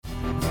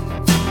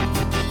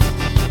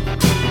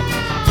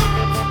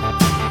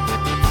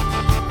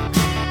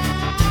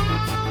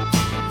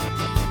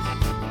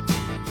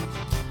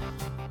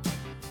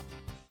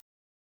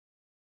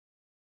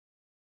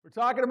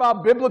We're talking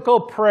about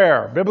biblical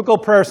prayer. Biblical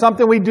prayer,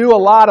 something we do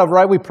a lot of,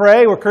 right? We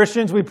pray. We're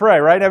Christians. We pray,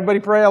 right? Everybody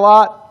pray a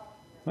lot?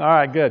 All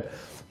right, good.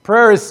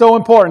 Prayer is so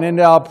important,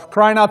 and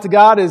crying out to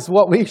God is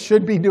what we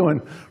should be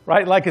doing,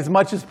 right? Like as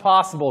much as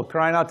possible,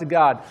 crying out to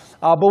God.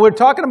 But we're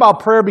talking about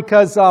prayer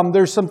because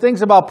there's some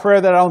things about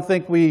prayer that I don't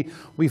think we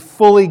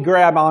fully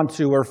grab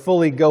onto or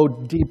fully go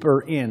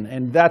deeper in.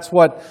 And that's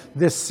what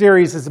this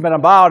series has been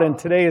about, and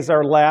today is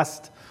our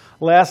last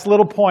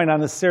little point on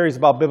this series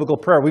about biblical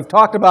prayer. We've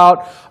talked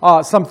about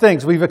some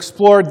things. We've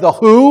explored the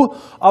who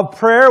of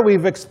prayer.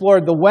 We've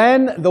explored the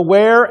when, the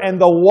where, and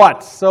the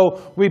what.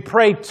 So we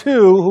pray to,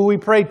 who we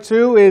pray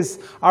to is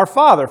our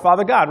Father,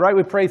 Father God, right?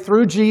 We pray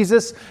through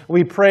Jesus.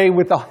 We pray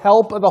with the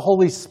help of the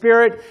Holy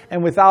Spirit.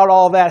 And without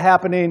all that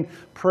happening,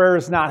 prayer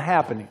is not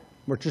happening.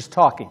 We're just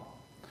talking.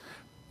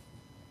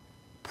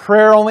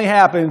 Prayer only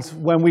happens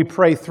when we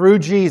pray through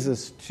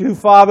Jesus to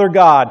Father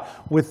God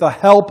with the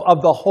help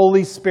of the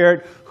Holy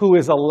Spirit who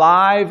is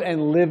alive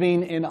and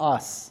living in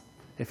us.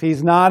 If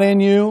He's not in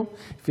you,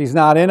 if He's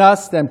not in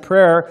us, then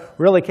prayer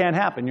really can't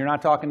happen. You're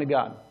not talking to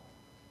God.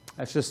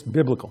 That's just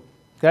biblical.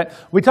 Okay?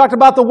 We talked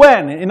about the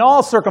when in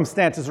all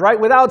circumstances, right?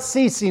 Without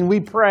ceasing, we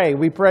pray,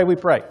 we pray, we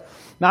pray.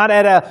 Not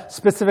at a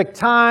specific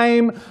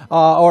time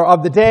or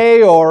of the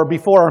day or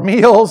before our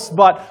meals,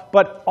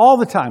 but all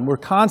the time. We're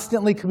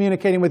constantly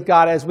communicating with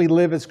God as we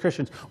live as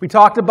Christians. We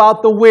talked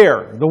about the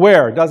where. The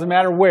where. It doesn't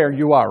matter where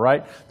you are,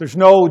 right? There's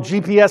no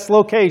GPS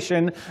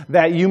location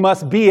that you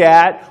must be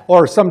at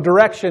or some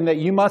direction that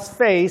you must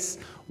face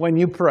when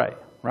you pray,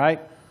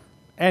 right?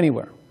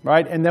 Anywhere,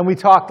 right? And then we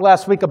talked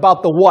last week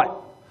about the what.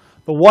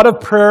 The what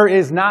of prayer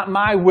is not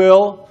my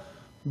will,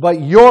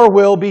 but your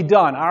will be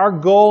done. Our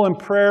goal in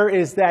prayer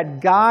is that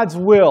God's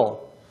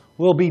will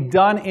be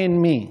done in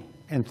me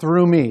and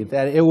through me.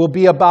 That it will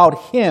be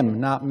about Him,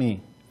 not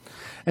me.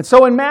 And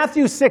so in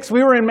Matthew 6,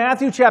 we were in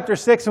Matthew chapter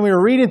 6, and we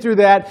were reading through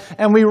that,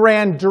 and we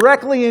ran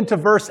directly into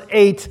verse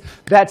 8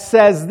 that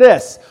says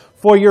this: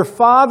 "For your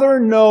Father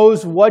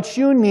knows what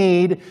you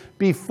need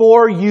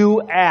before you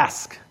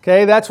ask."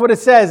 Okay, that's what it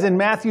says in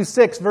Matthew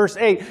 6, verse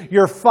 8.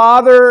 Your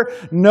Father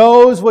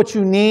knows what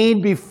you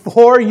need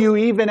before you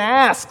even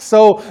ask.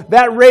 So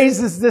that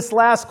raises this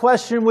last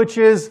question, which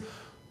is,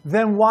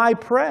 then why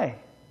pray?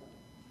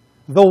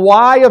 The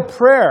why of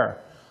prayer.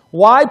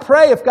 Why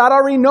pray if God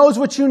already knows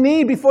what you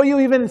need before you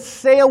even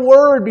say a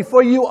word,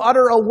 before you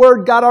utter a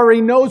word? God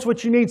already knows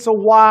what you need, so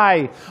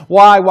why?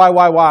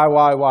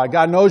 Why?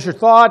 God knows your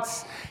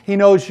thoughts. He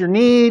knows your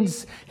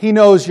needs. He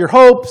knows your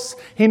hopes.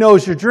 He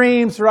knows your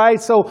dreams, right?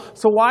 So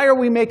why are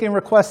we making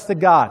requests to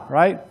God,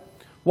 right?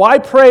 Why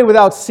pray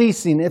without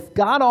ceasing if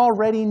God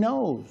already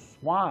knows?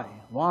 Why?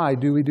 Why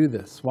do we do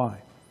this?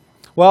 Why?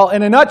 Well,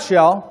 in a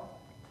nutshell,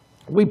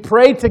 we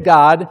pray to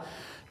God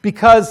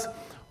because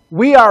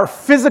we are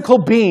physical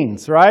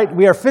beings, right?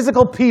 We are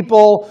physical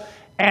people,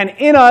 and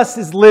in us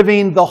is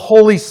living the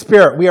Holy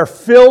Spirit. We are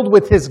filled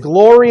with His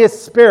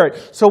glorious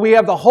Spirit. So we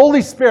have the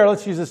Holy Spirit.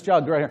 Let's use this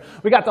jug right here.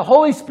 We got the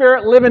Holy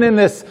Spirit living in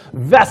this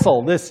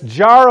vessel, this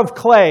jar of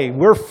clay.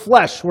 We're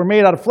flesh. We're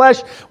made out of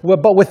flesh.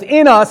 But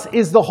within us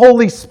is the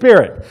Holy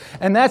Spirit.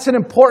 And that's an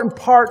important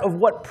part of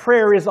what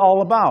prayer is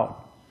all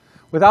about.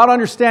 Without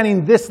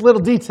understanding this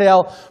little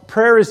detail,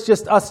 prayer is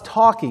just us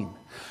talking.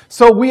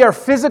 So we are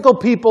physical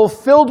people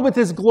filled with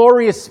His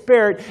glorious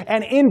Spirit,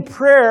 and in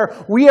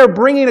prayer, we are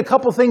bringing a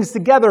couple things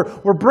together.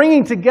 We're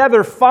bringing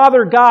together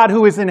Father God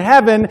who is in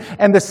heaven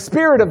and the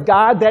Spirit of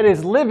God that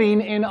is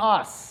living in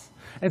us.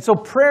 And so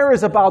prayer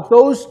is about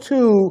those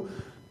two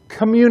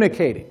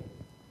communicating.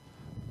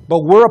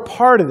 But we're a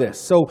part of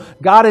this. So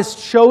God has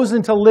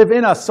chosen to live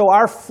in us. So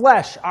our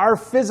flesh, our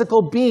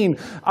physical being,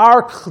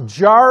 our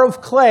jar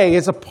of clay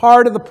is a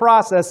part of the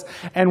process.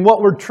 And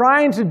what we're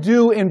trying to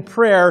do in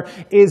prayer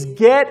is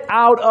get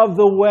out of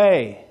the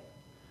way.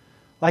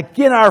 Like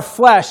get our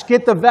flesh,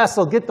 get the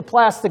vessel, get the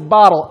plastic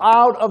bottle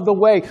out of the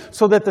way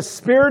so that the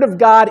Spirit of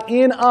God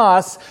in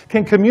us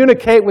can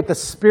communicate with the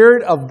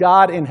Spirit of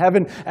God in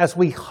heaven as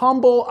we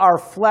humble our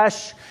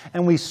flesh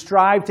and we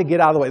strive to get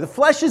out of the way. The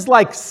flesh is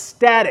like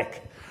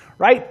static.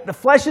 Right? The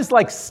flesh is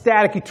like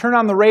static. You turn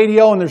on the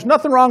radio, and there's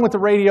nothing wrong with the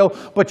radio,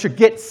 but you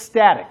get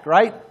static,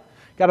 right?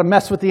 Got to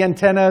mess with the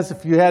antennas.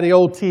 If you had the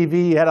old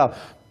TV, you had to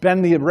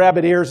bend the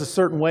rabbit ears a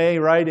certain way,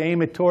 right?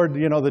 Aim it toward,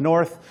 the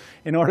north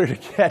in order to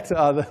get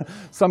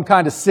some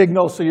kind of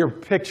signal so your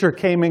picture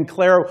came in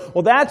clear.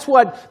 Well, that's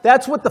what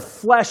the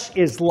flesh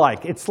is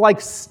like. It's like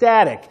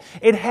static.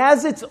 It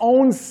has its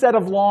own set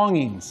of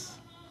longings.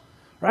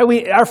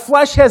 Right? Our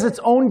flesh has its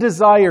own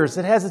desires.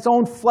 It has its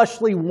own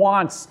fleshly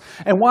wants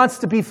and wants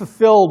to be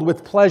fulfilled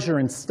with pleasure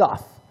and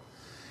stuff.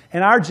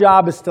 And our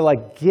job is to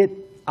get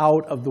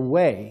out of the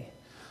way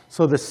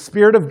so the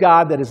Spirit of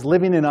God that is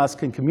living in us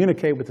can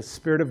communicate with the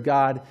Spirit of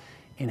God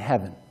in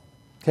heaven.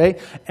 Okay?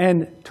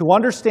 And to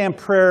understand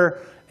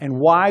prayer and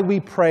why we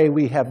pray,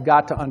 we have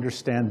got to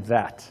understand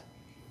that.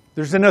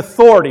 There's an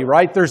authority,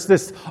 right? There's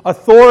this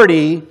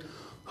authority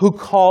who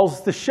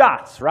calls the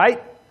shots,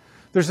 right?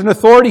 There's an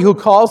authority who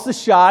calls the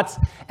shots,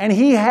 and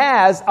he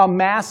has a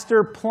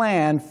master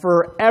plan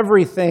for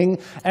everything,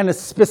 and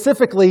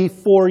specifically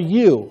for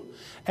you.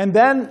 And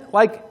then,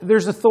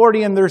 there's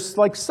authority and there's,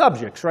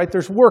 subjects, right?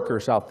 There's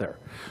workers out there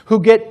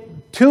who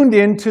get tuned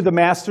into the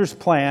master's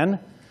plan,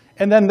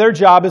 and then their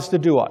job is to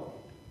do what?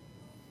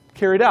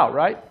 Carry it out,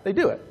 right? They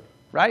do it,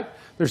 right?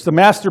 There's the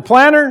master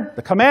planner,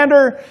 the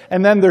commander,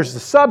 and then there's the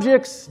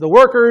subjects, the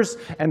workers,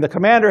 and the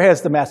commander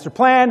has the master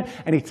plan,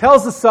 and he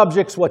tells the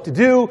subjects what to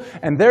do,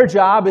 and their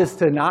job is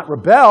to not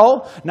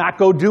rebel, not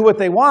go do what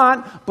they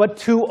want, but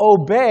to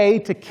obey,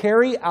 to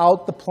carry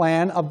out the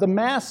plan of the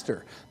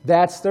master.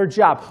 That's their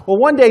job. Well,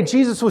 one day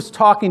Jesus was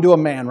talking to a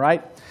man,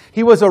 right?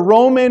 He was a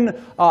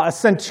Roman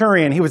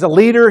centurion. He was a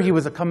leader. He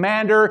was a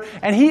commander.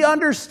 And he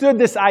understood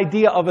this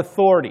idea of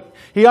authority.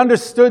 He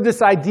understood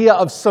this idea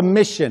of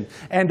submission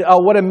and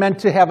what it meant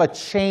to have a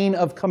chain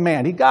of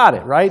command. He got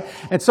it, right?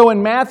 And so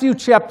in Matthew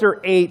chapter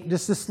 8,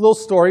 just this little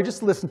story,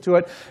 just listen to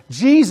it.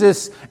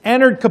 Jesus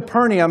entered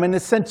Capernaum, and the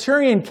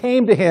centurion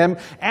came to him,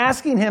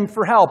 asking him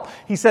for help.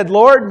 He said,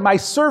 "Lord, my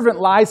servant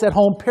lies at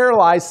home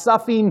paralyzed,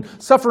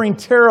 suffering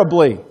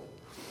terribly."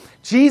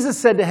 Jesus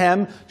said to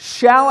him,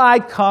 "Shall I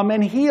come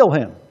and heal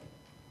him?"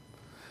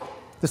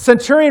 The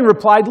centurion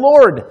replied,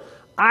 "Lord,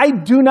 I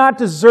do not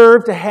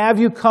deserve to have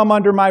you come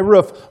under my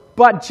roof,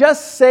 but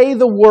just say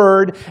the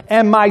word,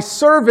 and my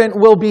servant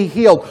will be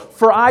healed.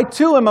 For I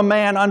too am a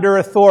man under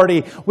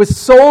authority, with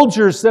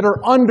soldiers that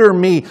are under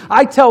me.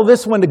 I tell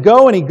this one to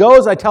go, and he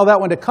goes. I tell that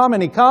one to come,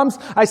 and he comes.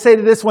 I say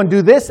to this one,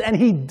 do this, and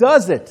he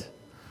does it."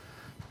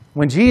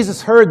 When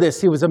Jesus heard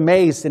this, he was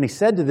amazed, and he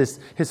said to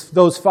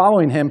those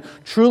following him,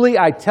 "Truly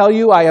I tell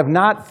you, I have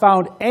not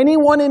found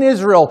anyone in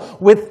Israel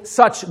with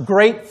such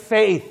great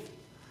faith."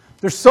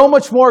 There's so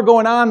much more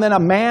going on than a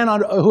man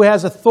who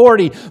has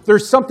authority.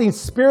 There's something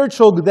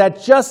spiritual that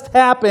just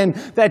happened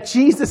that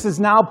Jesus is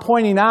now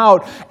pointing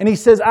out. And he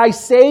says, "I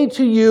say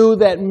to you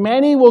that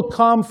many will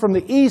come from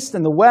the east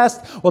and the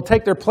west, will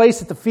take their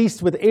place at the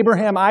feast with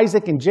Abraham,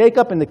 Isaac, and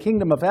Jacob in the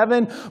kingdom of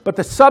heaven. But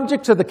the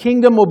subjects of the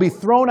kingdom will be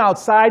thrown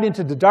outside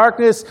into the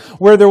darkness,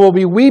 where there will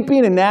be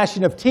weeping and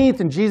gnashing of teeth."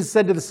 And Jesus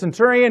said to the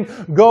centurion,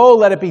 "Go,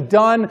 let it be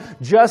done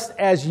just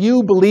as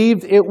you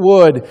believed it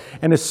would."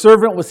 And his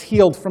servant was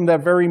healed from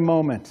that very moment.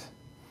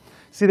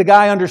 See, the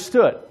guy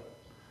understood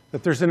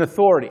that there's an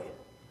authority.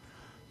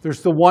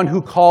 There's the one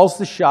who calls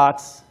the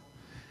shots,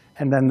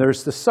 and then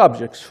there's the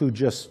subjects who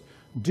just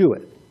do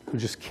it, who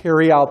just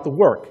carry out the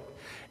work.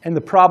 And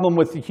the problem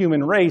with the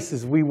human race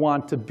is we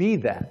want to be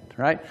that,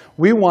 right?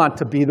 We want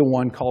to be the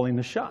one calling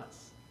the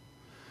shots.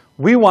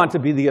 We want to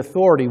be the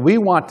authority. We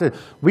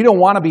don't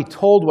want to be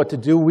told what to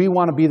do. We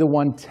want to be the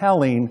one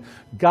telling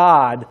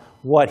God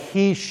what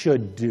he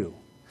should do.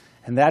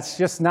 And that's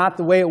just not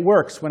the way it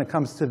works when it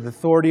comes to the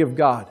authority of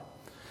God.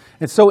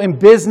 And so in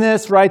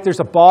business, right,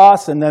 there's a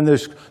boss, and then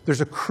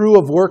there's a crew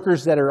of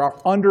workers that are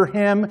under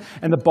him,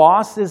 and the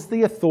boss is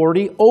the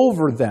authority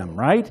over them,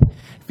 right?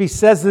 If he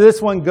says to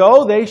this one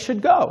go, they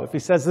should go. If he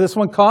says to this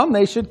one come,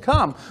 they should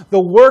come. The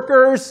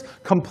workers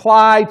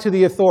comply to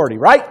the authority,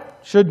 right?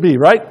 Should be,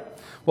 right?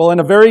 Well,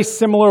 in a very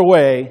similar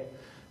way,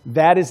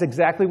 that is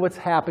exactly what's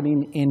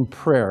happening in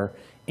prayer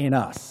in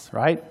us,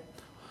 right?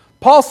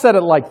 Paul said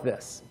it like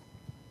this.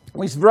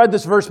 We've read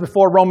this verse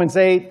before, Romans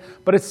 8,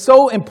 but it's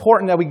so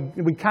important that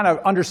we kind of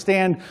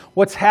understand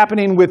what's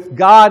happening with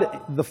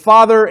God, the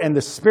Father, and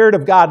the Spirit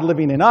of God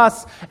living in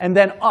us, and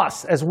then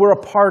us as we're a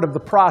part of the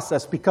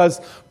process, because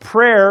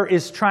prayer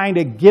is trying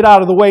to get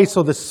out of the way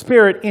so the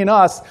Spirit in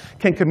us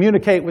can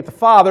communicate with the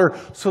Father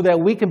so that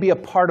we can be a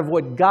part of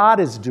what God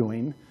is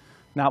doing,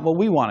 not what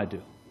we want to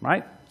do,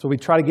 right? So we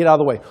try to get out of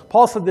the way.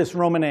 Paul said this,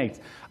 Romans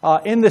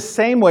 8. In the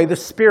same way, the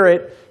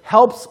Spirit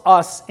helps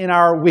us in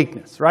our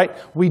weakness, right?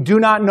 We do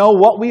not know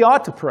what we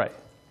ought to pray.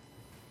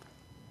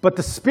 But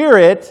the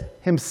Spirit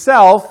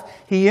himself,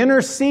 he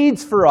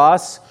intercedes for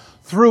us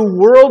through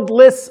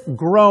wordless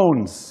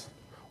groans.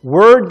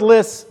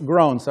 Wordless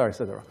groans. Sorry, I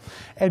said that wrong.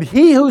 And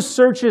he who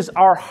searches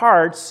our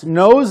hearts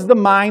knows the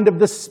mind of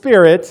the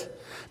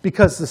Spirit,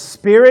 because the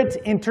Spirit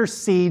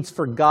intercedes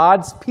for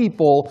God's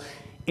people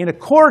in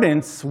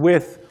accordance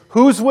with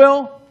whose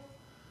will?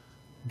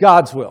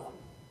 God's will.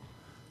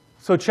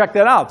 So check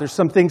that out. There's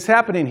some things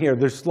happening here.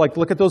 There's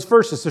look at those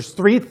verses. There's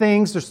three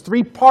things. There's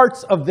three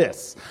parts of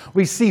this.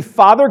 We see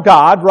Father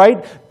God,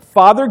 right?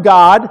 Father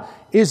God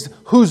is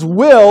whose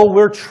will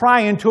we're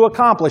trying to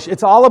accomplish.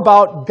 It's all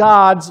about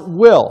God's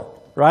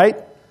will, right?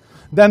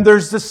 Then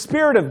there's the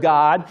Spirit of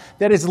God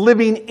that is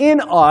living in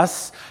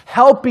us,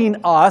 helping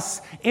us,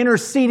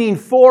 interceding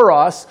for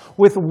us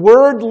with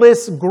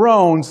wordless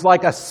groans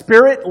like a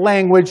spirit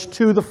language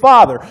to the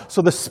Father.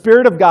 So the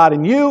Spirit of God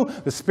in you,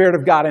 the Spirit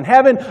of God in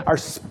heaven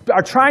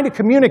are trying to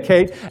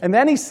communicate. And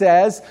then he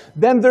says,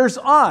 then there's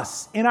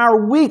us in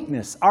our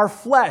weakness, our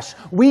flesh.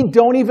 We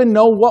don't even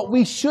know what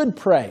we should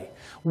pray.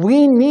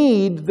 We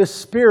need the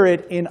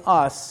Spirit in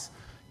us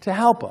to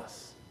help us.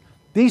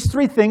 These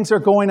three things are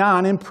going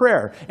on in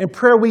prayer. In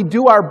prayer, we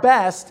do our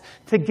best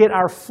to get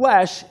our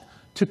flesh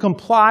to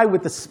comply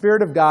with the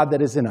Spirit of God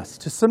that is in us,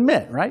 to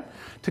submit, right?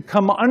 To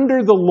come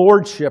under the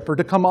lordship or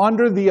to come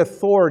under the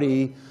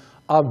authority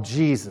of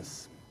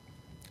Jesus.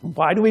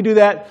 Why do we do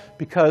that?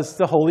 Because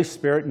the Holy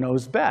Spirit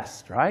knows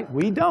best, right?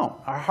 We don't.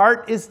 Our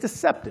heart is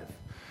deceptive.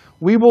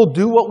 We will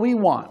do what we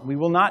want. We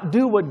will not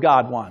do what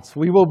God wants.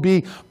 We will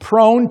be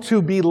prone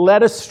to be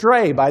led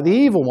astray by the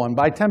evil one,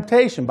 by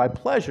temptation, by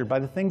pleasure, by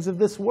the things of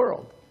this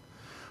world.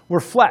 We're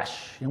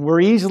flesh, and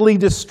we're easily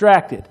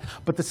distracted.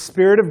 But the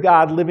Spirit of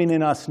God living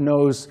in us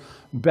knows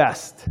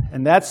best.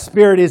 And that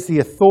Spirit is the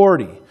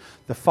authority.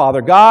 The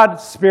Father God,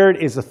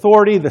 Spirit is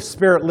authority. The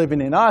Spirit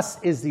living in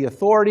us is the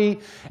authority.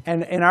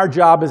 And our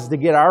job is to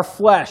get our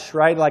flesh,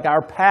 right, like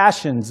our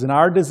passions and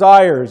our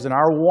desires and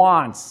our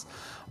wants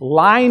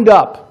lined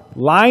up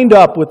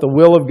with the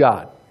will of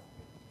God.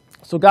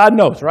 So God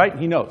knows, right?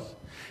 He knows.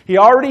 He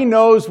already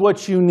knows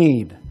what you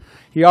need.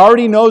 He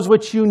already knows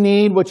what you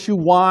need, what you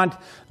want.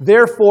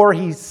 Therefore,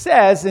 he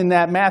says in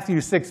that Matthew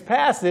 6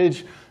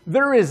 passage,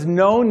 there is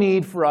no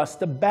need for us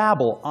to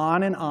babble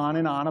on and on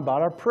and on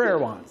about our prayer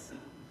wants.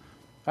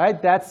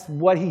 Right? That's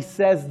what he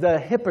says the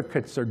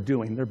hypocrites are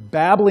doing. They're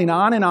babbling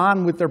on and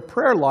on with their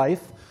prayer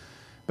life,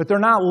 but they're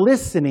not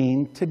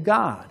listening to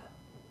God.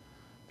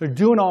 They're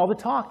doing all the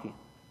talking,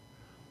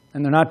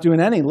 and they're not doing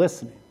any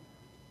listening.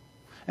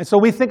 And so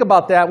we think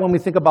about that when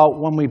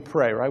we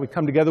pray, right? We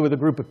come together with a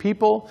group of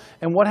people,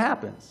 and what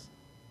happens?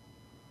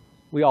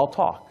 We all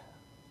talk.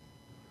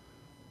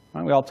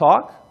 Right? We all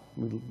talk.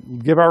 We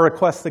give our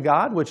requests to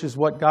God, which is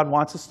what God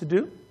wants us to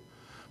do.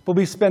 But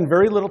we spend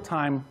very little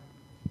time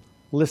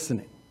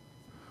listening.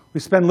 We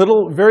spend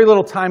very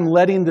little time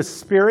letting the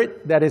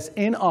Spirit that is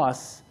in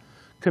us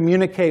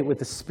communicate with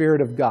the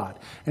Spirit of God.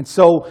 And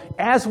so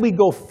as we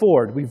go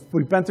forward,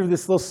 we've been through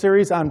this little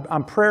series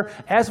on prayer.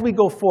 As we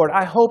go forward,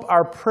 I hope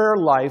our prayer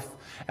life,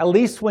 at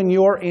least when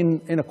you're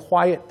in a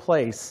quiet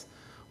place,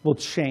 will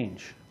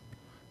change.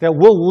 That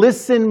we'll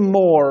listen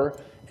more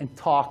and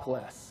talk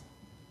less.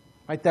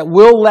 Right? That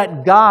we'll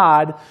let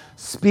God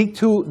speak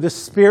to the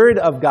Spirit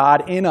of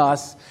God in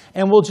us,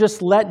 and we'll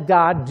just let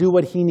God do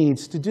what He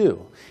needs to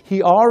do.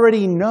 He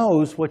already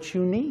knows what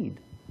you need.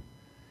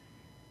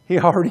 He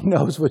already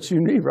knows what you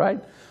need, right?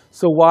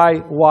 So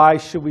why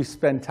should we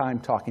spend time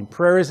talking?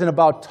 Prayer isn't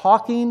about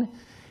talking.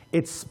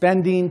 It's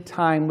spending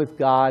time with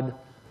God,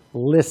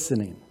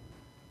 listening.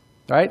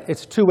 Right?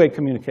 It's two-way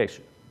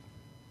communication.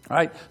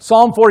 Right?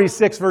 Psalm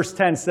 46, verse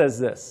 10 says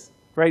this.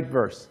 Great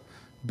verse.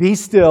 Be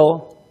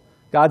still.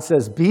 God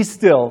says, be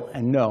still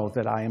and know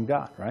that I am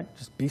God. Right?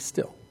 Just be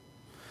still.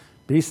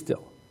 Be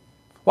still.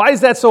 Why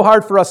is that so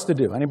hard for us to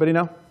do? Anybody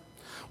know?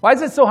 Why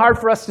is it so hard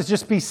for us to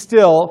just be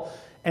still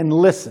and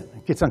listen?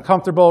 It gets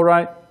uncomfortable,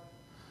 right?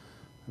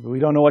 We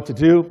don't know what to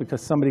do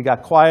because somebody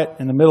got quiet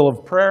in the middle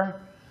of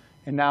prayer,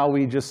 and now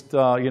we just,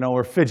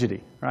 we're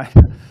fidgety, right?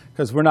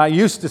 Because we're not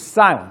used to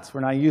silence.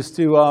 We're not used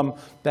to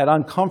that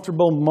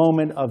uncomfortable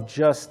moment of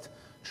just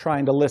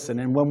trying to listen.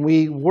 And when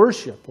we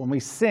worship, when we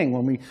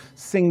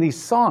sing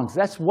these songs,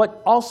 that's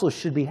what also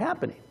should be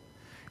happening.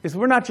 Is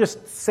we're not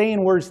just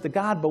saying words to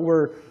God, but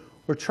we're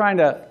trying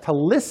to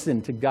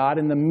listen to God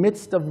in the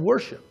midst of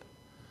worship.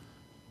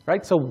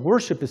 Right? So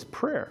worship is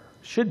prayer.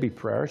 Should be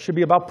prayer. It should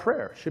be about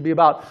prayer. It should be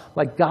about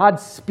like God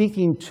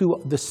speaking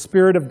to the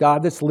Spirit of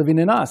God that's living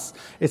in us.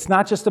 It's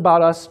not just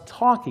about us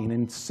talking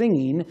and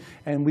singing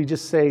and we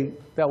just say,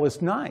 that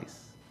was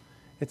nice.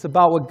 It's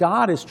about what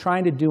God is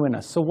trying to do in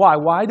us. So why?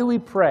 Why do we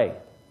pray?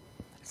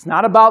 It's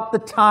not about the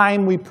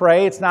time we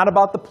pray. It's not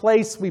about the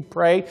place we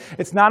pray.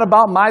 It's not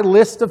about my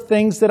list of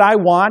things that I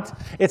want.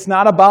 It's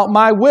not about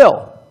my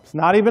will. It's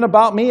not even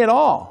about me at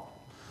all.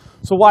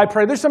 So why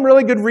pray? There's some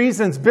really good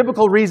reasons,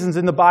 biblical reasons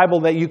in the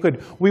Bible that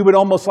we would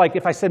almost like,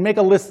 if I said make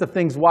a list of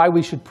things why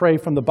we should pray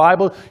from the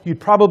Bible,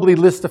 you'd probably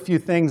list a few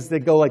things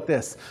that go like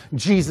this.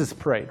 Jesus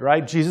prayed,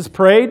 right? Jesus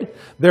prayed,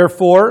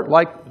 therefore,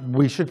 like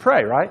we should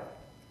pray, right?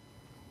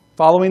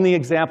 Following the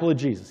example of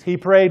Jesus. He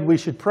prayed, we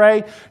should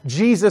pray.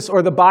 Jesus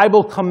or the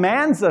Bible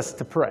commands us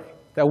to pray,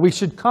 that we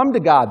should come to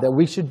God, that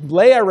we should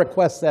lay our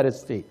requests at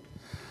His feet.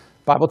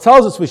 The Bible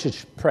tells us we should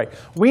pray.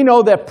 We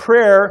know that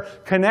prayer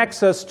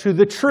connects us to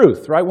the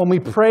truth, right? When we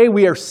pray,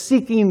 we are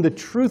seeking the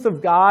truth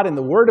of God and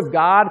the Word of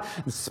God,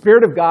 the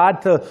Spirit of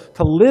God to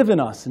live in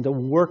us and to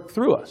work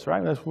through us,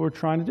 right? That's what we're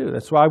trying to do.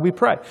 That's why we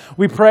pray.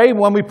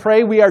 When we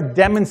pray, we are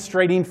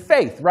demonstrating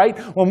faith, right?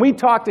 When we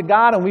talk to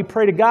God and we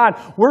pray to God,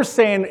 we're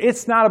saying,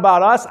 it's not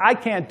about us. I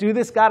can't do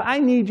this, God. I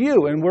need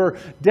you. And we're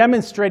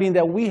demonstrating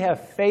that we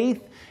have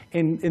faith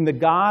in the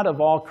God of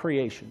all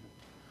creation.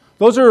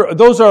 Those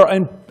are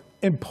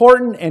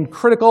important and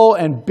critical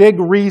and big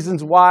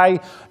reasons why,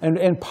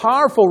 and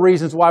powerful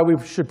reasons why we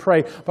should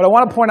pray. But I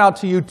want to point out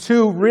to you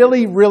two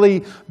really,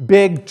 really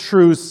big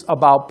truths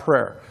about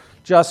prayer.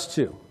 Just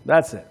two.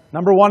 That's it.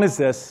 Number one is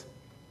this.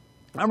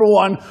 Number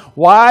one,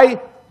 why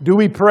do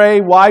we pray?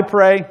 Why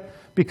pray?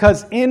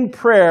 Because in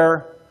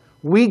prayer,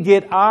 we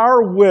get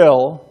our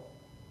will,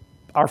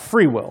 our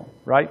free will,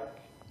 right?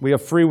 We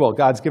have free will.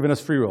 God's given us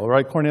free will,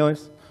 right,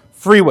 Cornelius?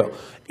 Free will.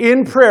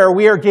 In prayer,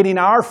 we are getting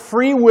our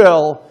free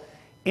will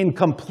in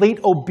complete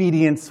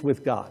obedience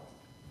with God.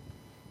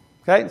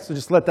 Okay, so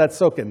just let that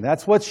soak in.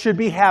 That's what should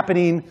be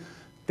happening.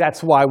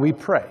 That's why we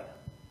pray.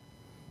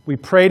 We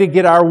pray to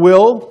get our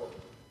will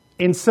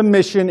in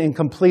submission, in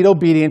complete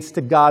obedience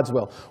to God's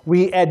will.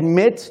 We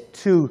admit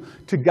to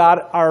God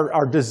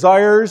our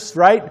desires,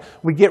 right?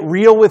 We get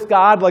real with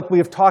God like we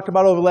have talked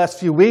about over the last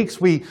few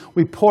weeks. We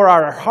pour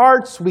out our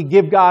hearts. We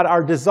give God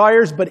our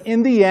desires. But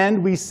in the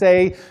end, we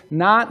say,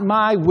 not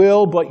my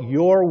will, but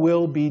your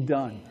will be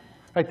done.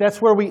 Right?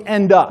 That's where we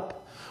end up.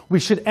 We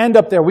should end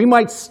up there. We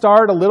might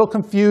start a little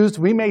confused.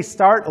 We may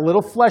start a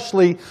little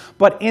fleshly.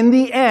 But in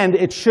the end,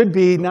 it should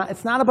be,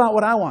 it's not about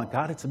what I want,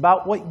 God. It's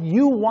about what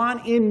you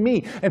want in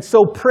me. And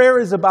so prayer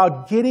is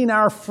about getting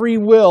our free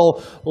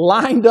will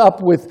lined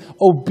up with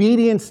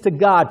obedience to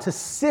God, to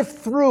sift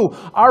through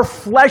our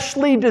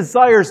fleshly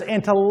desires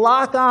and to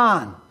lock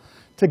on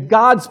to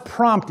God's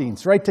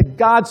promptings, right? To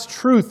God's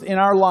truth in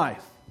our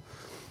life.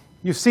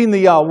 You've seen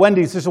the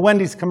Wendy's. There's a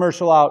Wendy's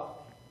commercial out.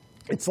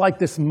 It's like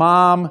this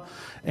mom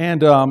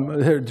and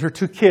her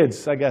two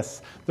kids, I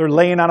guess. They're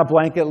laying on a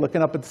blanket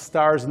looking up at the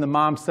stars, and the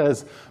mom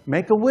says,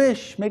 make a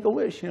wish, make a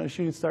wish. You know,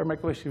 shooting star,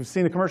 make a wish. You've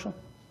seen the commercial? You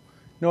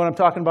know what I'm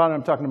talking about?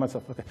 I'm talking to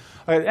myself. Okay.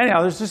 All right,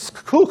 anyhow, there's this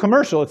cool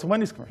commercial. It's a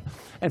Wendy's commercial.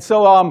 And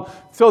so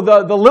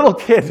the little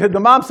kid, the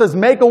mom says,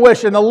 make a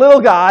wish. And the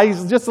little guy,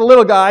 he's just a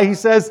little guy, he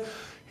says,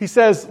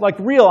 like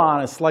real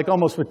honest, like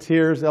almost with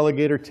tears,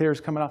 alligator tears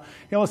coming out.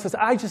 He almost says,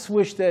 I just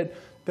wish that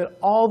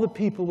all the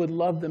people would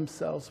love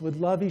themselves, would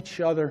love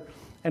each other.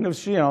 And it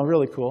was,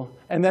 really cool.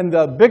 And then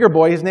the bigger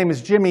boy, his name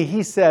is Jimmy,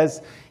 he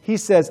says,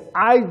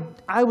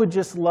 I would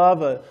just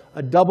love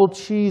a double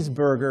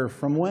cheeseburger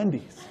from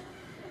Wendy's.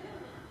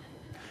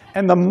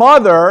 And the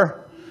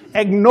mother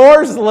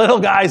ignores the little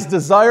guy's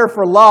desire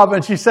for love,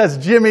 and she says,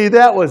 Jimmy,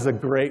 that was a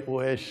great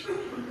wish. All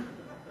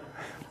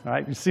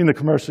right, you've seen the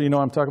commercial, you know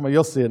what I'm talking about.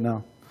 You'll see it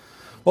now.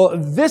 Well,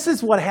 this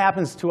is what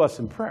happens to us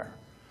in prayer.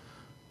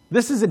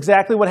 This is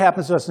exactly what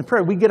happens to us in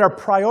prayer. We get our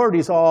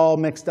priorities all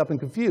mixed up and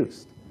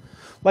confused.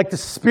 Like the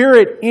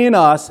Spirit in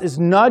us is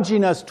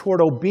nudging us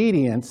toward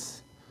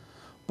obedience,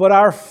 but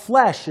our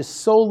flesh is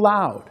so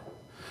loud.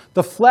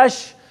 The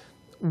flesh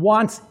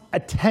wants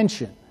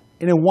attention,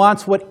 and it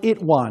wants what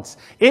it wants.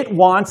 It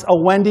wants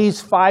a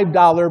Wendy's $5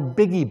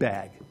 biggie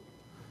bag.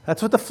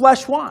 That's what the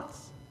flesh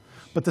wants.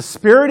 But the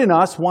Spirit in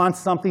us wants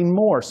something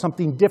more,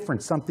 something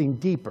different, something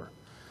deeper.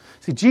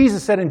 See,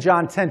 Jesus said in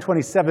John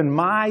 10:27,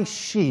 my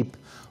sheep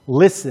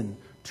listen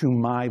to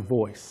my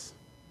voice.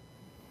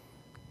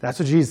 That's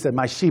what Jesus said.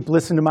 My sheep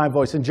listen to my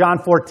voice. In John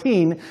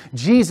 14,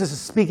 Jesus is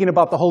speaking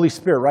about the Holy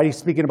Spirit, right? He's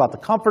speaking about the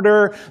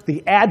Comforter,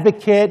 the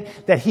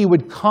Advocate, that he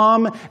would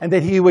come and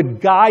that he would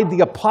guide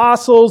the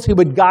apostles. He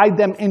would guide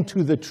them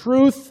into the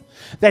truth,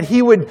 that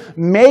he would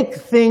make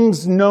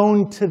things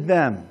known to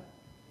them.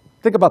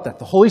 Think about that.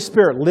 The Holy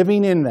Spirit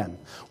living in them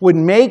would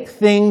make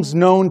things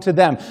known to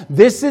them.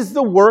 This is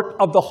the work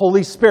of the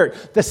Holy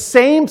Spirit. The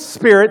same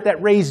Spirit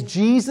that raised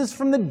Jesus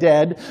from the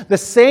dead, the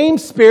same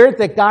Spirit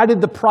that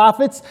guided the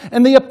prophets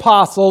and the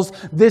apostles,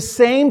 this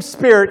same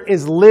Spirit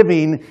is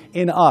living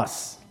in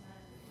us.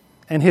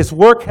 And his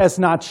work has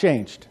not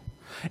changed.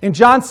 In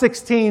John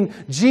 16,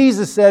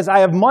 Jesus says, I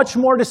have much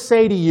more to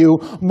say to you,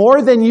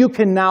 more than you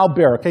can now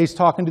bear. Okay, he's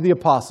talking to the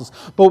apostles.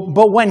 But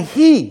when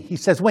he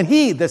says, when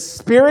he, the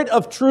Spirit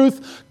of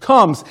truth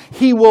comes,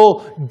 he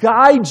will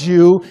guide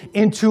you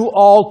into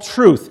all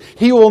truth.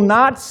 He will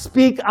not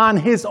speak on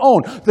his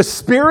own. The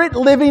Spirit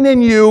living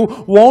in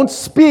you won't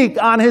speak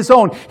on his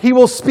own. He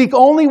will speak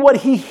only what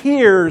he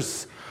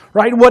hears,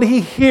 right? What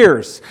he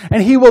hears.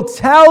 And he will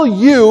tell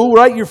you,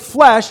 right, your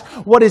flesh,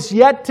 what is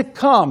yet to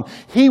come.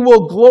 He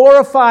will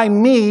glorify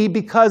me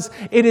because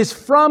it is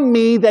from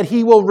me that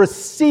he will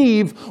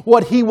receive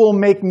what he will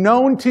make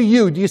known to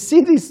you. Do you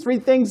see these three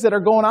things that are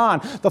going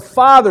on? The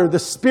Father, the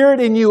Spirit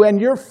in you, and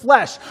your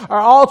flesh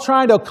are all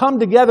trying to come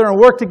together and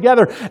work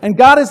together. And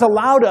God has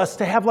allowed us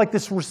to have like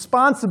this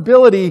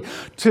responsibility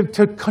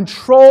to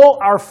control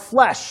our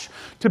flesh,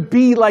 to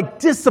be like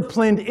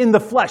disciplined in the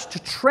flesh, to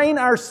train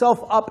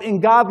ourselves up in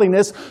godliness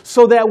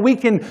so that we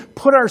can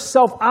put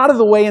ourselves out of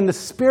the way and the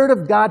Spirit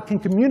of God can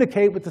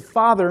communicate with the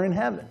Father in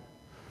heaven.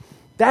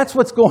 That's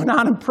what's going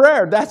on in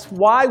prayer. That's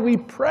why we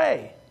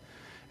pray.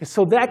 And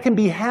so that can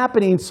be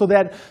happening so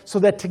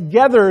that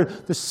together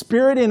the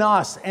Spirit in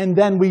us and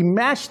then we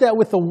match that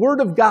with the Word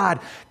of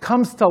God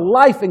comes to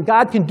life and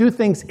God can do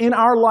things in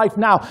our life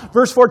now.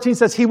 Verse 14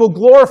 says, he will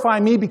glorify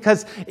me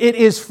because it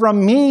is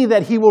from me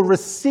that he will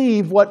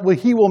receive what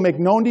he will make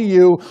known to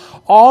you.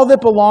 All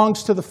that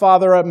belongs to the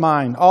Father are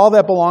mine. All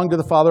that belong to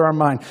the Father are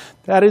mine.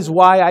 That is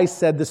why I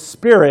said the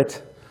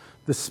Spirit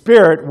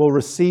will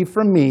receive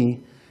from me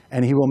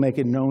and he will make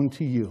it known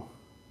to you.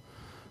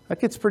 That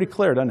gets pretty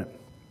clear, doesn't it?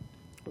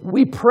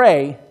 We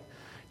pray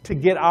to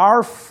get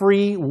our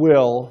free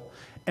will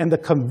and the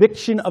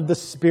conviction of the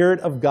Spirit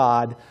of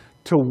God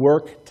to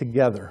work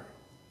together.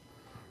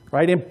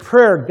 Right? In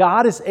prayer,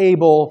 God is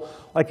able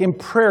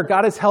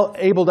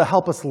to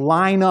help us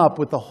line up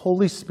with the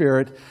Holy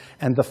Spirit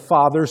and the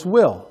Father's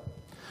will.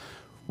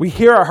 We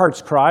hear our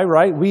hearts cry,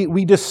 right?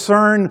 We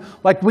discern,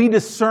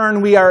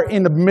 we are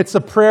in the midst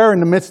of prayer, in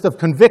the midst of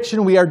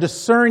conviction. We are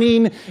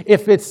discerning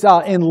if it's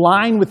in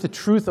line with the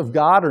truth of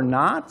God or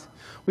not.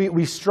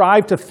 We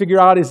strive to figure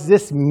out, is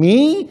this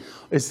me?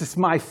 Is this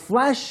my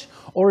flesh?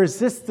 Or is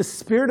this the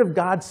Spirit of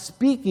God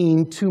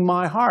speaking to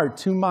my heart,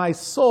 to my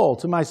soul,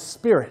 to my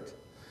spirit?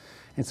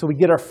 And so we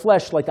get our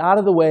flesh out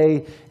of the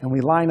way and we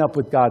line up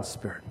with God's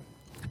Spirit.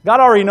 God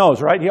already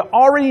knows, right? He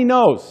already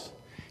knows.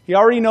 He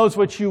already knows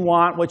what you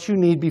want, what you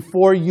need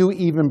before you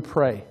even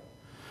pray.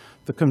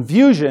 The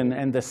confusion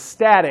and the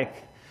static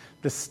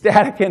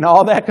and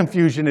all that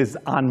confusion is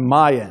on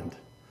my end.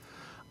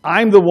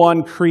 I'm the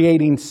one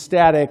creating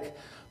static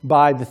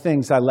by the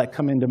things I let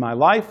come into my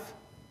life,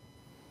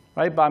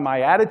 right? By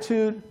my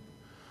attitude,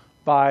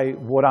 by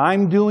what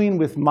I'm doing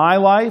with my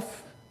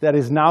life that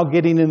is now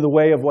getting in the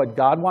way of what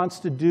God wants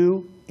to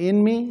do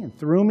in me and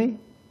through me.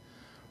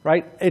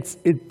 Right?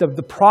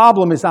 The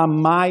problem is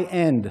on my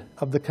end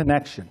of the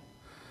connection.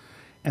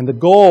 And the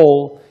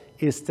goal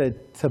is to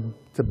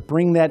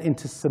bring that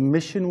into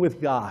submission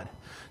with God,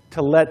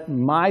 to let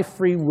my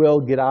free will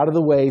get out of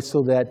the way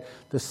so that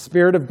the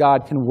Spirit of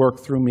God can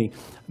work through me.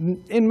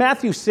 In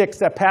Matthew 6,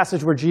 that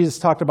passage where Jesus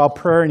talked about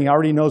prayer and he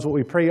already knows what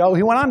we pray,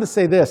 he went on to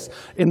say this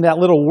in that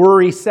little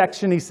worry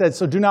section. He said,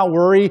 so do not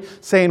worry,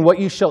 saying what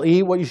you shall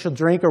eat, what you shall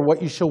drink, or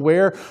what you shall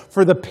wear.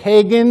 For the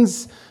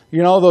pagans,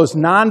 those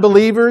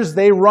non-believers,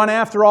 they run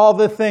after all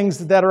the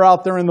things that are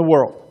out there in the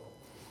world.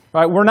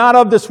 Right? We're not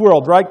of this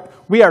world, right?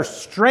 We are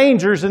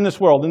strangers in this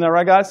world. Isn't that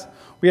right, guys?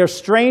 We are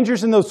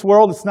strangers in this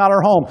world. It's not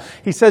our home.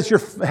 He says your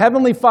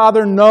heavenly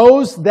Father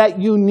knows that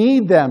you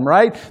need them,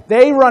 right?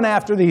 They run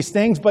after these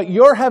things, but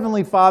your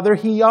heavenly Father,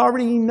 He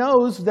already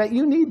knows that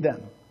you need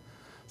them.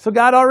 So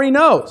God already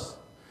knows.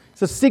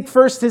 So seek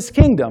first His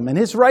kingdom and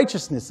His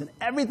righteousness, and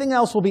everything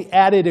else will be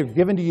added or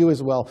given to you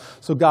as well.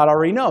 So God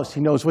already knows.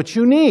 He knows what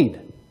you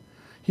need.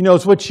 He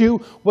knows what you're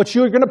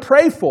going to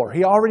pray for.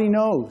 He already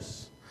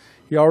knows.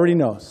 He already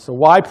knows. So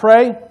why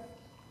pray?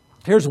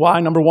 Here's why.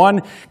 Number one,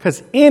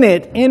 because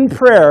in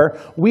prayer,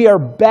 we are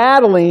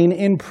battling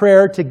in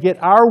prayer to get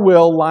our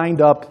will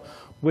lined up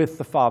with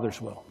the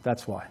Father's will.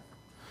 That's why.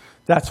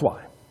 That's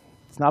why.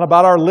 It's not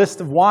about our list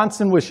of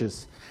wants and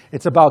wishes.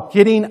 It's about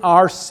getting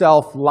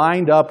ourselves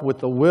lined up with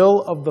the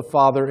will of the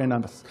Father in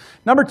us.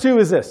 Number two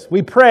is this.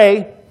 We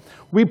pray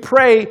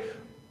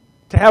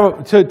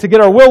to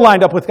get our will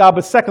lined up with God,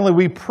 but secondly,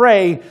 we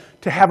pray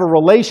to have a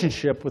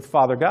relationship with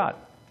Father God.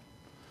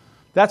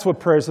 That's what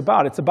prayer is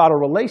about. It's about a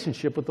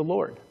relationship with the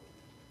Lord.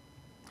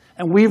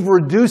 And we've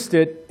reduced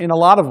it, in a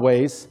lot of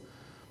ways,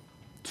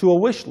 to a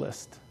wish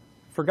list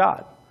for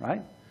God,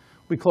 right?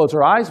 We close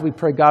our eyes, we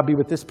pray, God, be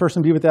with this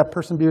person, be with that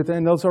person, be with that,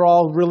 and those are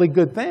all really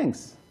good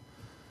things.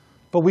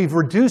 But we've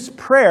reduced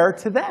prayer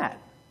to that.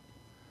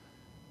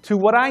 To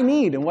what I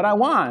need and what I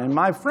want and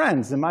my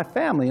friends and my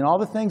family and all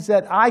the things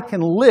that I can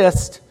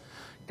list.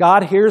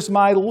 God, here's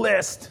my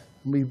list.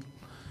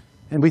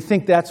 And we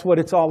think that's what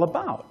it's all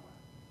about.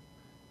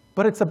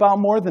 But it's about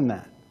more than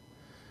that.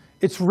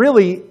 It's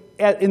really,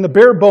 in the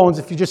bare bones,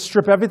 if you just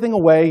strip everything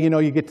away,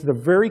 you get to the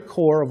very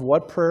core of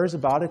what prayer is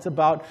about. It's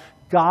about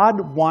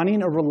God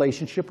wanting a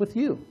relationship with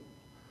you.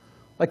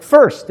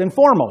 First and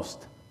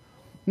foremost.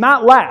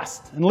 Not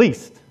last and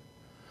least.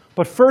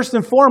 But first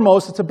and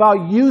foremost, it's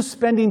about you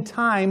spending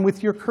time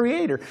with your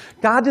Creator.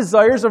 God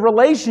desires a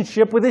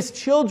relationship with His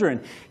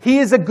children. He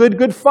is a good,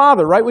 good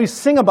Father, right? We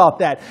sing about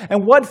that.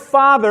 And what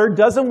father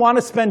doesn't want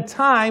to spend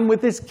time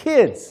with his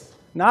kids?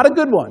 Not a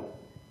good one.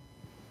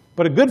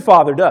 But a good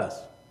father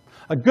does.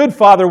 A good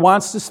father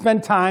wants to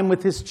spend time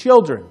with his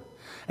children.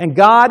 And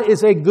God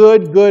is a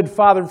good, good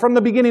Father. From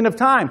the beginning of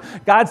time,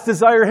 God's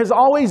desire has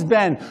always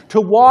been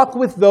to walk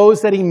with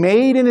those that He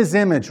made in His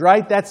image,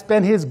 right? That's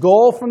been His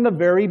goal from the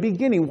very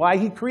beginning, why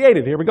He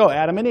created. Here we go,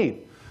 Adam and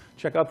Eve.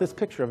 Check out this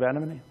picture of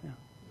Adam and Eve. Yeah.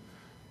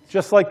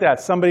 Just like that.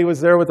 Somebody was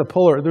there with a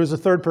Polaroid. There was a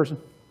third person.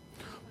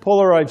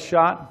 Polaroid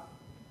shot.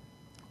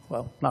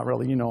 Well, not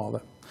really. You know all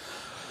that.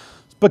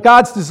 But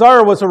God's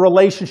desire was a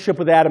relationship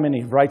with Adam and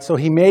Eve, right? So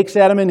He makes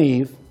Adam and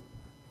Eve.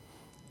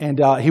 And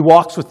He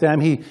walks with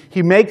them.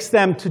 He makes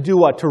them to do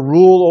what? To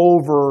rule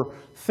over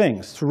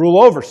things, to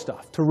rule over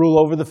stuff, to rule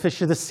over the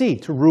fish of the sea,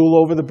 to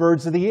rule over the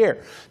birds of the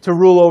air, to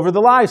rule over the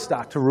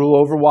livestock, to rule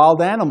over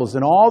wild animals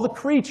and all the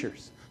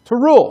creatures, to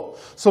rule.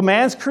 So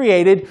man's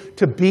created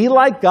to be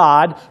like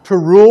God, to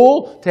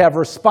rule, to have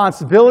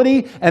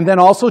responsibility, and then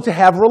also to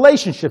have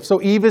relationships.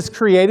 So Eve is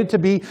created to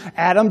be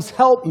Adam's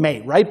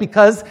helpmate, right?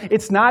 Because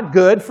it's not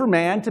good for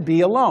man to be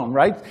alone,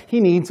 right?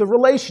 He needs a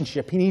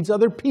relationship. He needs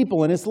other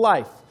people in his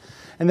life.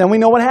 And then we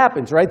know what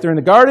happens, right? They're in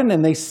the garden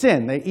and they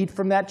sin. They eat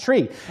from that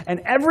tree.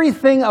 And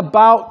everything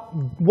about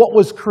what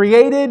was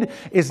created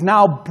is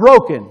now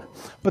broken.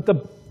 But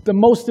the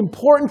most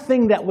important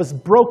thing that was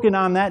broken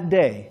on that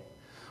day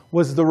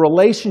was the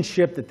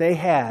relationship that they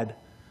had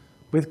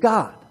with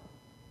God.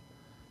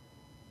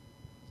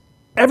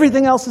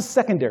 Everything else is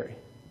secondary.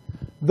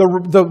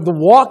 The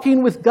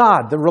walking with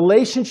God, the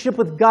relationship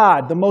with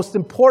God, the most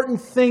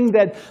important thing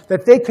that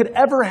they could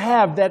ever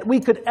have, that we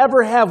could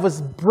ever have,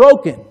 was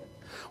broken.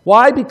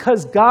 Why?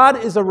 Because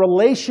God is a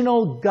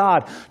relational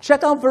God.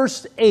 Check out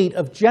verse 8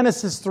 of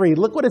Genesis 3.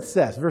 Look what it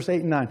says, verse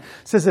 8 and 9. It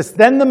says this,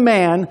 "Then the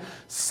man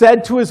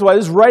said to his wife,"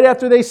 this is right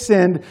after they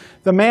sinned,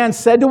 the man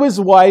said to his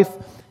wife,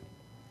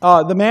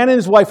 the man and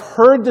his wife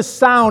heard the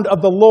sound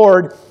of the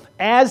Lord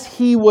as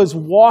he was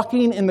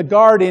walking in the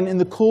garden in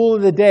the cool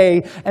of the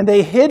day, and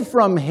they hid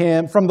from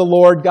the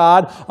Lord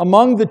God,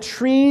 among the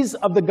trees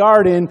of the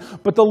garden.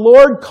 But the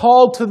Lord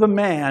called to the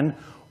man,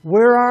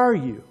 "Where are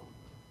you?"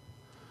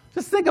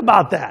 Just think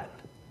about that.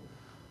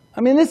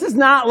 I mean, this is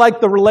not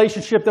like the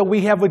relationship that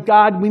we have with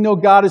God. We know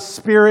God is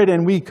spirit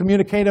and we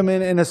communicate Him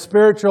in a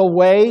spiritual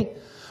way.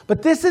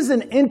 But this is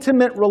an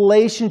intimate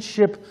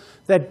relationship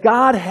that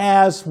God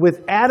has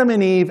with Adam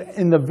and Eve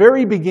in the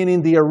very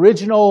beginning, the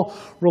original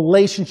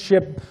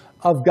relationship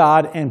of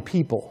God and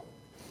people.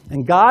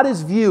 And God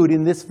is viewed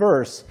in this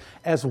verse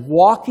as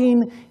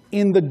walking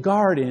in the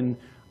garden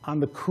on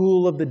the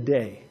cool of the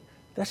day.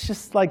 That's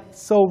just like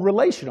so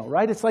relational,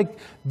 right? It's like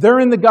they're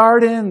in the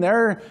garden,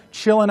 they're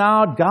chilling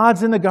out,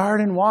 God's in the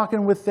garden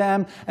walking with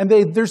them, and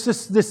there's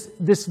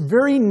this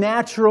very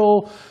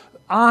natural,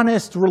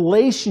 honest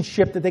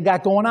relationship that they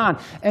got going on.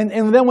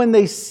 And then when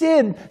they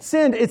sinned,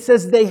 it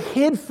says they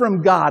hid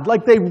from God,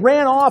 like they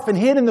ran off and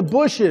hid in the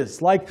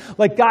bushes, like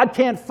God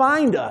can't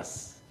find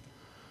us.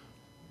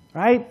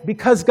 Right?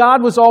 Because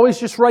God was always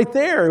just right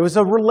there. It was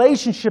a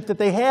relationship that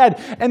they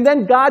had. And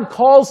then God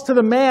calls to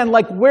the man,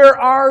 like, "Where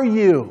are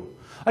you?"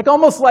 Like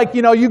almost like,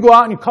 you go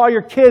out and you call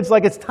your kids,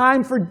 like, "It's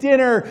time for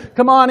dinner.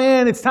 Come on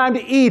in. It's time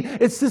to eat."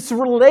 It's this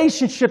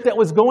relationship that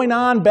was going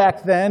on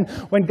back then.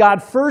 When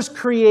God first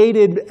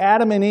created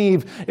Adam and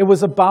Eve, it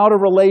was about a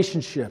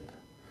relationship.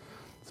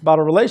 It's about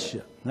a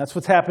relationship. And that's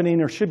what's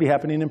happening or should be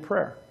happening in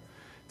prayer.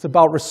 It's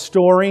about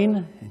restoring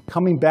and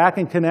coming back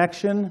in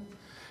connection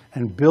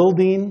and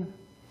building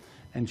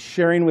and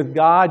sharing with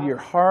God your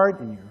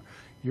heart and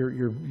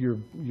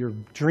your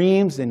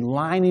dreams and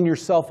lining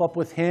yourself up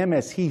with Him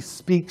as He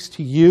speaks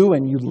to you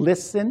and you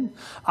listen.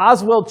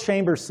 Oswald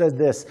Chambers said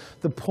this,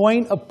 "The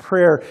point of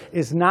prayer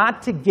is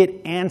not to get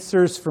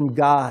answers from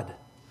God.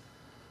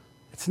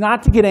 It's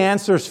not to get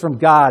answers from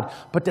God,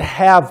 but to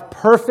have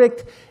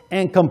perfect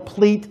and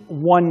complete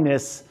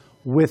oneness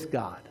with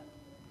God."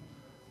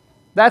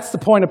 That's the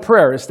point of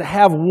prayer, is to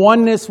have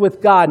oneness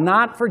with God,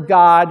 not for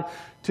God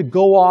to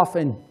go off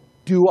and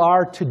do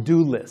our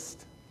to-do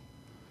list,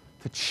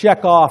 to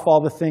check off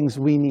all the things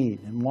we need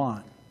and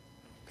want.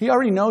 He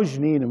already knows you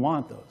need and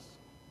want those.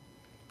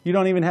 You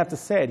don't even have to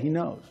say it. He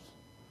knows.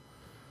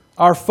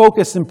 Our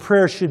focus in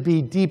prayer should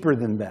be deeper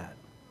than that.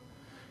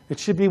 It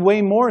should be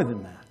way more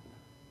than that.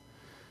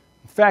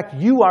 In fact,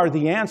 you are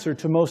the answer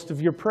to most of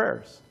your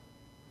prayers.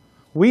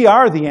 We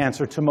are the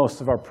answer to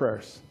most of our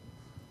prayers,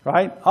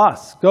 right?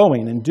 Us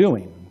going and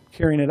doing,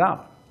 carrying it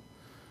out,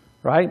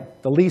 right?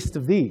 The least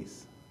of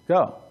these,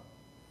 go.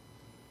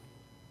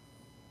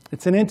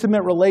 It's an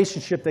intimate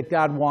relationship that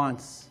God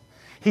wants.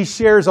 He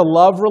shares a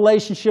love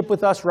relationship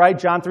with us, right?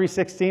 John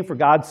 3:16, "For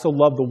God so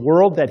loved the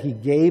world that He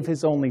gave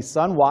His only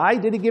Son." Why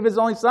did He give His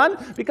only Son?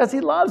 Because He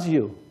loves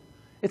you.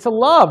 It's a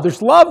love.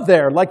 There's love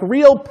there, like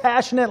real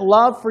passionate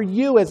love for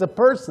you as a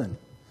person.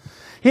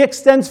 He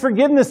extends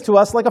forgiveness to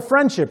us like a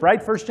friendship,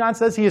 right? 1 John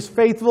says He is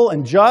faithful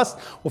and just,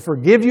 will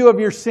forgive you of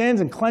your sins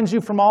and cleanse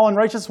you from all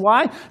unrighteousness.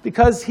 Why?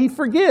 Because He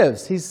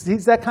forgives.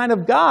 He's that kind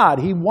of God.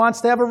 He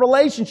wants to have a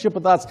relationship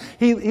with us.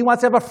 He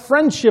wants to have a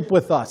friendship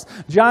with us.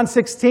 John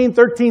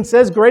 16:13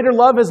 says, "Greater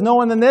love is no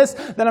one than this,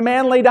 than a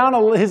man lay down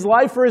his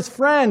life for his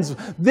friends."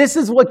 This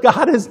is what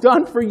God has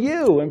done for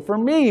you and for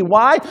me.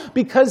 Why?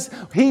 Because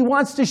He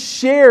wants to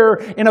share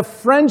in a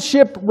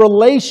friendship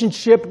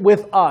relationship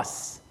with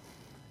us.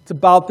 It's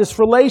about this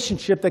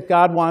relationship that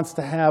God wants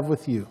to have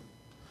with you.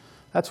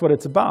 That's what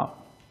it's about.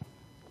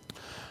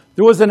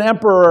 There was an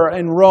emperor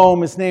in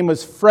Rome. His name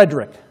was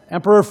Frederick,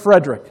 Emperor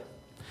Frederick.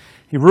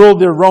 He ruled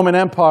the Roman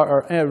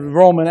Empire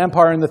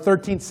in the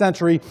 13th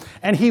century,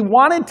 and he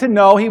wanted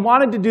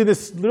to do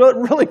this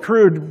really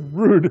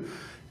rude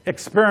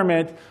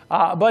experiment,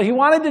 but he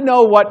wanted to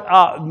know what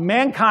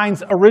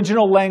mankind's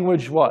original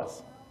language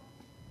was.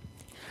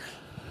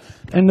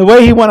 And the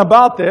way he went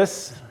about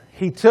this,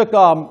 he took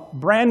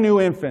brand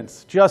new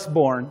infants, just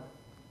born,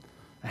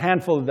 a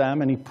handful of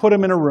them, and he put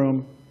them in a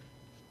room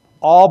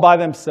all by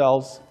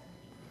themselves,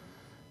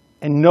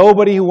 and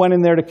nobody who went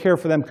in there to care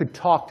for them could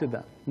talk to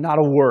them, not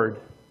a word.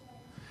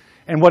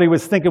 And what he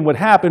was thinking would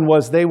happen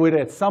was they would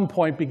at some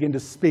point begin to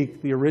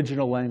speak the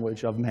original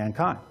language of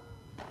mankind.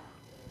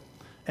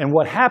 And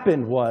what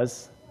happened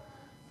was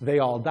they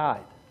all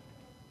died.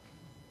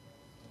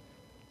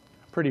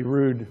 Pretty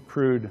rude,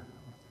 crude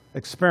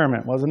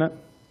experiment, wasn't it?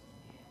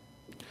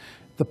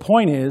 The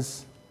point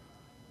is,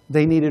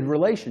 they needed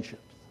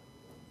relationships.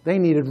 They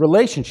needed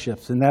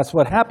relationships, and that's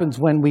what happens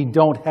when we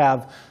don't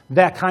have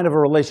that kind of a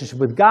relationship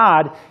with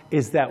God,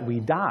 is that we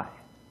die.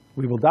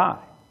 We will die.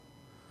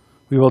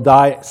 We will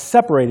die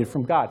separated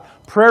from God.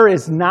 Prayer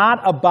is not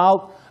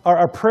about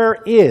our prayer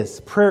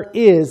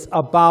is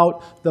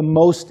about the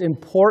most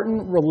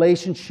important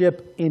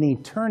relationship in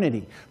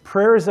eternity.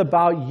 Prayer is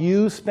about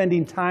you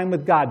spending time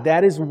with God.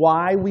 That is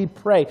why we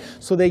pray,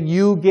 so that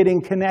you get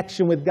in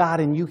connection with God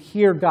and you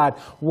hear God.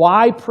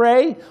 Why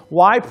pray?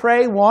 Why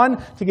pray?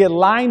 One, to get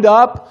lined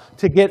up,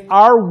 to get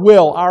our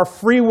will, our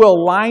free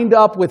will lined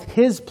up with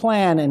His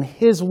plan and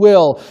His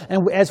will.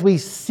 And as we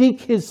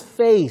seek His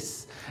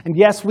face, and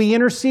yes, we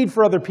intercede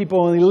for other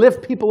people and we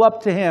lift people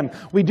up to Him.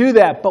 We do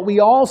that, but we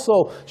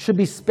also should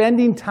be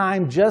spending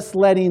time just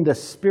letting the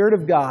Spirit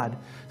of God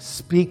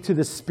speak to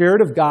the Spirit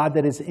of God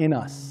that is in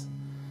us.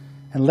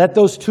 And let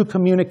those two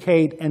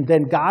communicate, and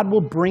then God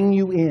will bring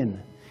you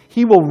in.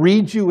 He will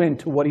lead you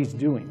into what He's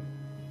doing.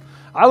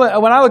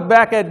 When I look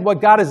back at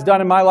what God has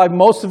done in my life,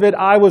 most of it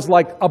I was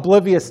like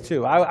oblivious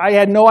to. I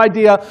had no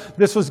idea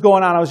this was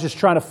going on. I was just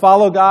trying to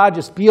follow God,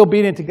 just be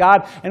obedient to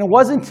God. And it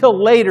wasn't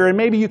until later, and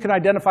maybe you can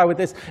identify with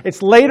this,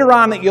 it's later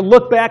on that you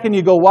look back and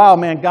you go, wow,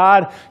 man,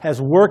 God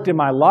has worked in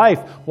my life.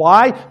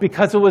 Why?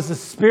 Because it was the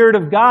Spirit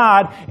of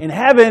God in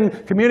heaven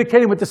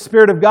communicating with the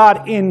Spirit of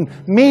God in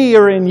me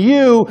or in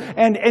you,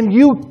 and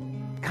you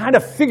kind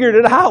of figured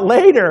it out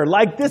later.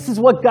 Like, this is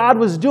what God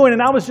was doing,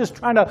 and I was just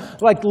trying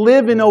to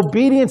live in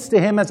obedience to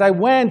Him as I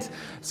went,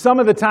 some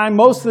of the time,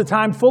 most of the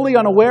time, fully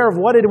unaware of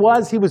what it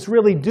was He was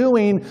really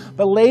doing,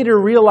 but later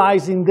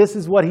realizing this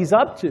is what He's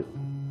up to.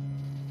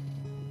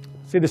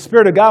 See, the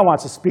Spirit of God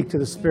wants to speak to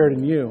the Spirit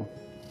in you.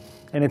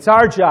 And it's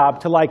our job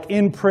to,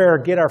 in prayer,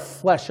 get our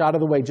flesh out of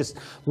the way. Just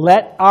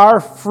let our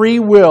free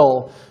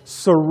will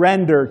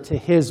surrender to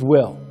His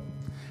will.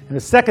 And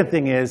the second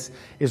thing is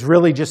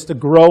really just to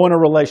grow in a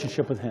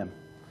relationship with Him.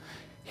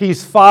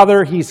 He's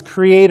Father, He's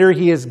Creator,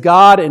 He is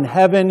God in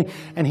heaven,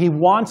 and He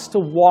wants to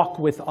walk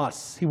with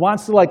us. He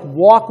wants to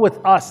walk with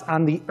us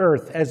on the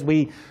earth as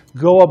we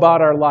go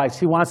about our lives.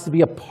 He wants to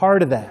be a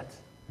part of that.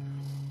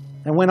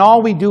 And when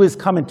all we do is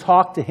come and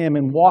talk to Him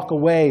and walk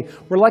away,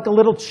 we're like a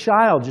little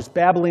child just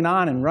babbling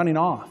on and running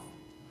off.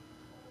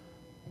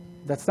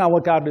 That's not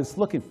what God is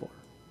looking for.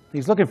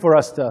 He's looking for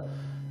us to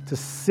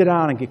sit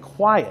down and get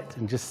quiet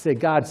and just say,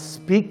 God,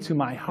 speak to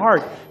my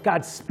heart.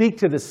 God, speak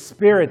to the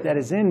Spirit that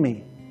is in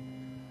me.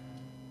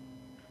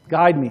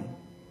 Guide me.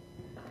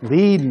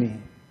 Lead me.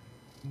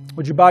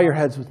 Would you bow your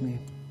heads with me?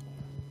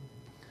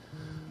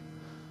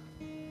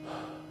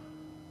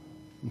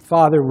 And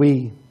Father,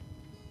 we've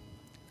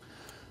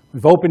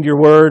opened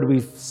your word.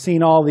 We've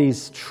seen all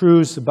these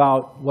truths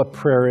about what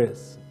prayer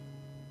is.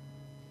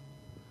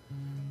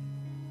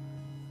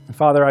 And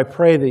Father, I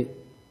pray that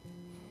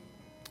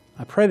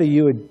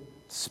you would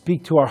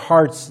speak to our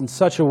hearts in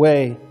such a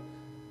way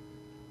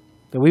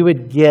that we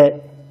would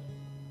get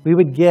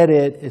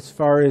it as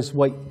far as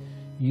what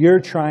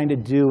you're trying to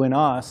do in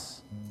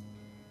us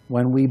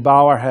when we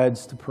bow our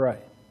heads to pray.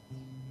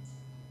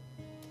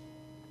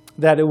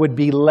 That it would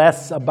be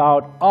less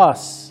about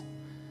us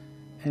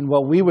and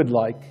what we would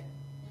like,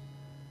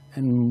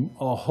 and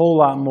a whole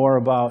lot more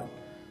about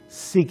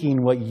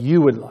seeking what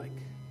you would like,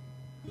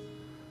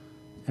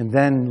 and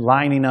then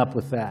lining up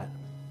with that.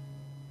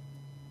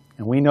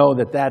 And we know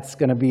that that's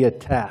going to be a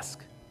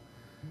task.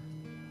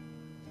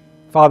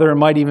 Father, it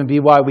might even be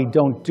why we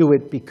don't do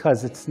it,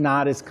 because it's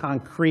not as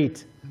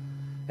concrete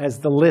as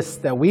the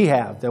list that we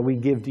have, that we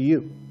give to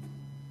you.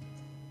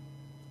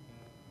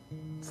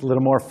 It's a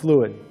little more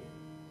fluid.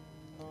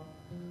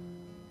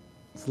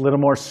 It's a little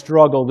more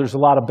struggle. There's a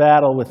lot of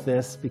battle with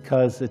this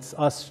because it's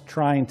us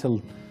trying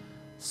to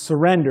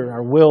surrender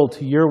our will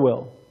to your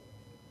will.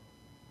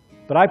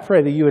 But I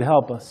pray that you would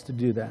help us to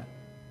do that.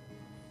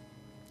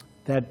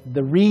 That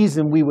the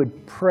reason we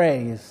would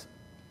pray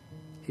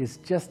is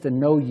just to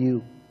know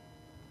you,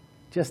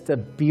 just to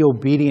be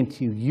obedient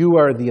to you. You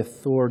are the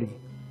authority.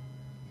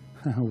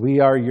 We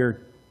are your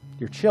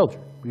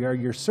children. We are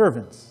your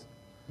servants.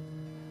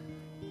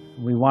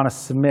 We want to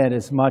submit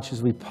as much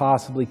as we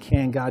possibly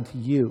can, God, to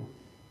you.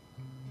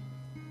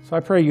 So I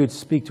pray you would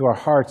speak to our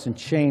hearts and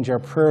change our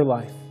prayer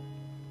life.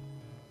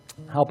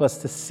 Help us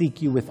to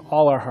seek you with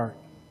all our heart,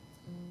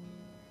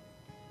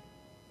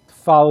 to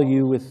follow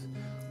you with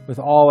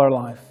all our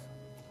life,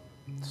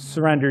 to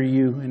surrender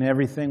you in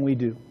everything we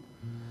do.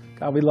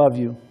 God, we love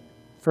you.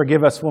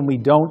 Forgive us when we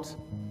don't.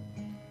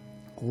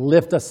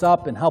 Lift us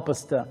up and help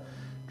us to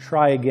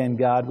try again,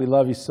 God. We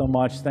love you so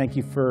much. Thank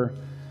you for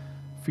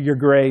your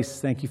grace.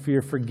 Thank you for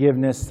your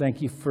forgiveness.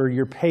 Thank you for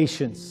your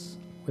patience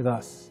with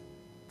us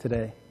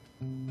today.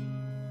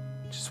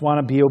 Just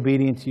want to be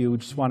obedient to you. We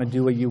just want to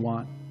do what you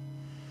want.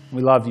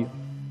 We love you.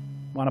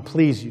 We want to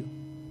please you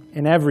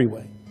in every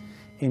way.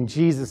 In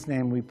Jesus'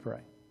 name we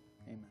pray.